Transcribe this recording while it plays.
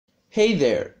Hey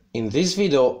there! In this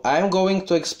video I am going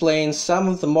to explain some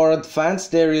of the more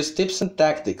advanced Darius tips and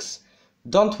tactics.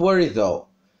 Don't worry though,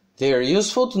 they are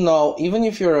useful to know even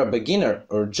if you're a beginner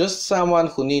or just someone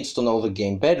who needs to know the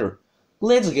game better.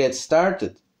 Let's get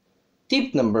started.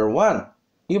 Tip number 1.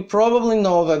 You probably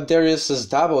know that Darius's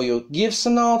W gives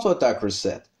an auto attack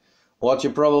reset. What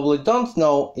you probably don't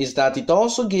know is that it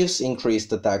also gives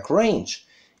increased attack range.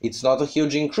 It's not a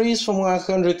huge increase from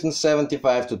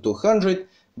 175 to 200,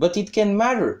 but it can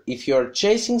matter if you are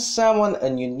chasing someone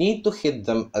and you need to hit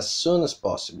them as soon as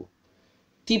possible.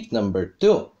 Tip number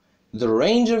 2. The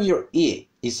range of your E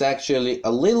is actually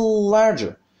a little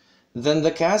larger than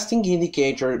the casting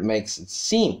indicator makes it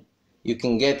seem. You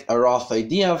can get a rough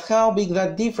idea of how big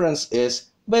that difference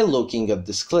is by looking at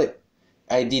this clip.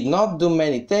 I did not do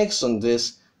many takes on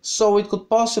this, so it could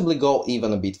possibly go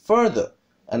even a bit further,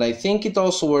 and I think it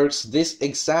also works this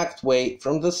exact way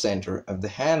from the center of the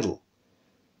handle.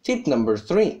 Tip number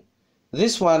 3.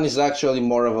 This one is actually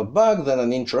more of a bug than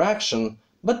an interaction,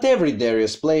 but every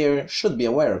Darius player should be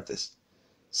aware of this.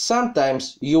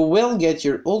 Sometimes you will get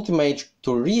your ultimate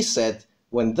to reset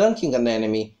when dunking an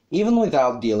enemy even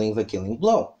without dealing the killing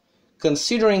blow.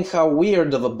 Considering how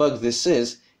weird of a bug this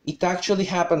is, it actually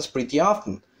happens pretty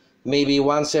often, maybe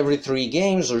once every 3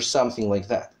 games or something like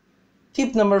that.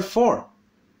 Tip number 4.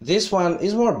 This one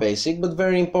is more basic but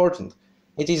very important.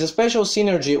 It is a special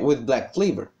synergy with Black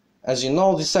Cleaver. As you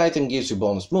know, this item gives you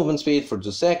bonus movement speed for 2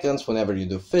 seconds whenever you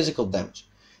do physical damage.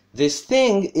 This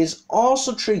thing is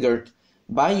also triggered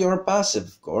by your passive,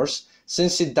 of course,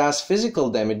 since it does physical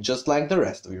damage just like the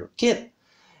rest of your kit.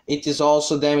 It is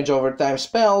also damage over time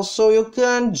spell, so you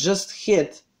can just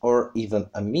hit or even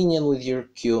a minion with your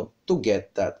Q to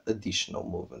get that additional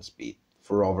movement speed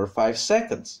for over 5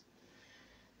 seconds.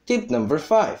 Tip number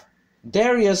 5.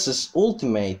 Darius's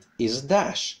ultimate is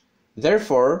dash.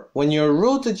 Therefore, when you're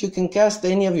rooted you can cast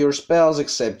any of your spells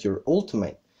except your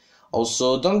ultimate.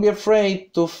 Also, don't be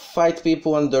afraid to fight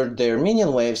people under their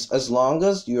minion waves as long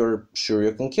as you're sure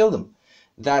you can kill them.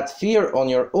 That fear on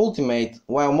your ultimate,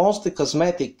 while mostly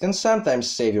cosmetic, can sometimes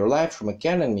save your life from a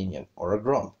cannon minion or a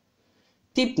gromp.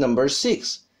 Tip number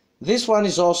 6. This one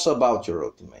is also about your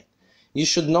ultimate. You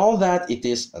should know that it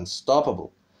is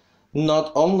unstoppable.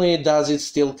 Not only does it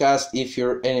still cast if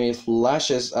your enemy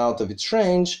flashes out of its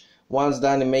range once the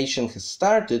animation has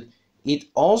started, it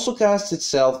also casts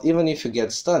itself even if you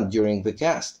get stunned during the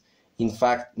cast. In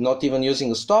fact, not even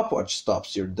using a stopwatch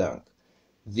stops your dunk.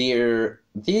 There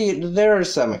are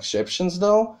some exceptions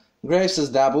though. Graves'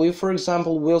 W, for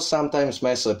example, will sometimes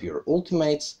mess up your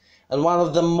ultimates, and one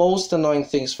of the most annoying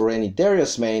things for any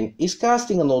Darius main is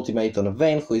casting an ultimate on a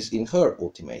Vayne who is in her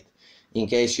ultimate. In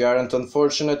case you aren't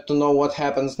unfortunate to know what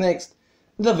happens next,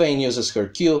 the Vayne uses her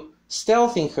Q,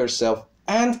 stealthing herself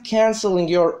and cancelling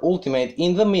your ultimate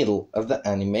in the middle of the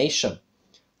animation,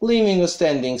 leaving you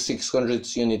standing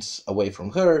 600 units away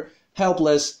from her,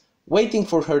 helpless, waiting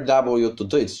for her W to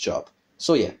do its job.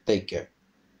 So yeah, take care.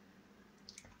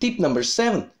 Tip number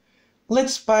 7.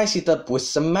 Let's spice it up with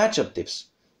some matchup tips.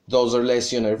 Those are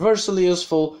less universally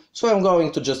useful, so I'm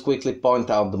going to just quickly point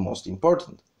out the most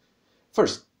important.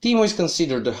 First, Teemo is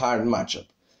considered a hard matchup,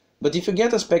 but if you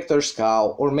get a Spectre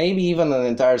Skull or maybe even an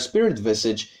entire Spirit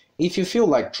Visage, if you feel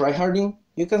like tryharding,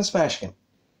 you can smash him.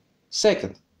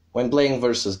 Second, when playing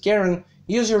versus Garen,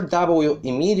 use your W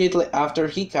immediately after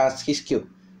he casts his Q.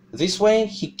 This way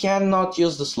he cannot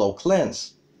use the slow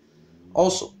cleanse.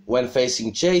 Also, when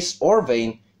facing Chase or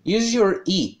Vayne, use your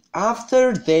E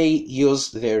after they use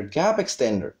their gap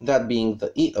extender, that being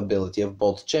the E ability of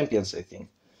both champions, I think.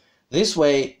 This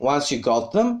way, once you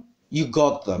got them, you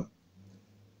got them.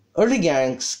 Early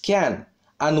ganks can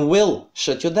and will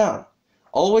shut you down.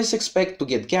 Always expect to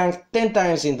get ganked 10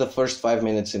 times in the first 5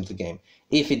 minutes in the game.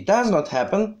 If it does not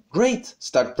happen, great,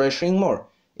 start pressuring more.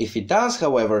 If it does,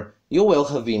 however, you will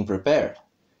have been prepared.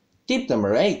 Tip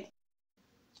number 8.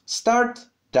 Start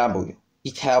W.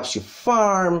 It helps you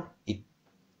farm, it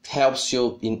helps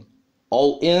you in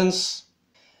all ins.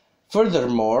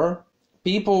 Furthermore,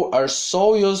 people are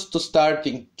so used to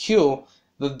starting Q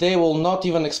that they will not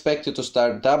even expect you to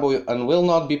start W and will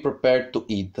not be prepared to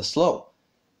eat the slow.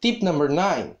 Tip number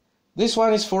 9. This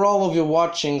one is for all of you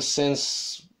watching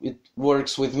since it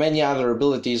works with many other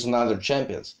abilities on other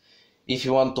champions. If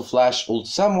you want to flash ult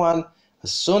someone,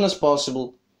 as soon as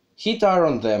possible, hit R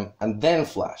on them and then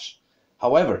flash.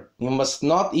 However, you must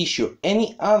not issue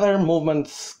any other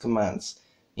movement commands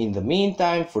in the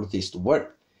meantime for this to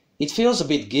work. It feels a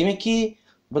bit gimmicky,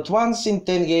 but once in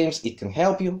 10 games it can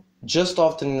help you, just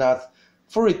often enough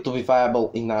for it to be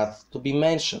viable enough to be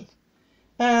mentioned.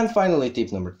 And finally,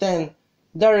 tip number 10,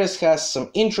 Darius has some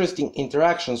interesting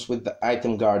interactions with the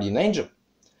item Guardian Angel.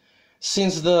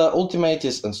 Since the ultimate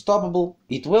is unstoppable,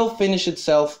 it will finish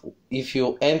itself if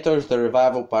you enter the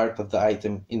revival part of the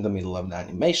item in the middle of the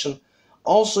animation.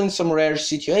 Also, in some rare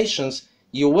situations,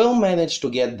 you will manage to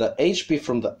get the HP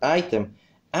from the item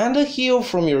and a heal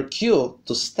from your Q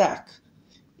to stack.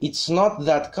 It's not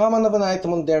that common of an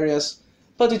item on Darius,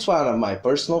 but it's one of my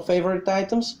personal favorite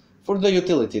items for the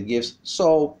utility it gives,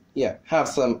 so yeah, have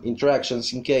some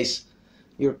interactions in case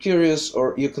you're curious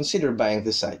or you consider buying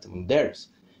this item on Darius.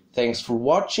 Thanks for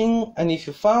watching, and if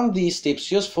you found these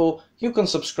tips useful, you can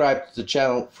subscribe to the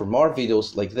channel for more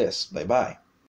videos like this. Bye bye.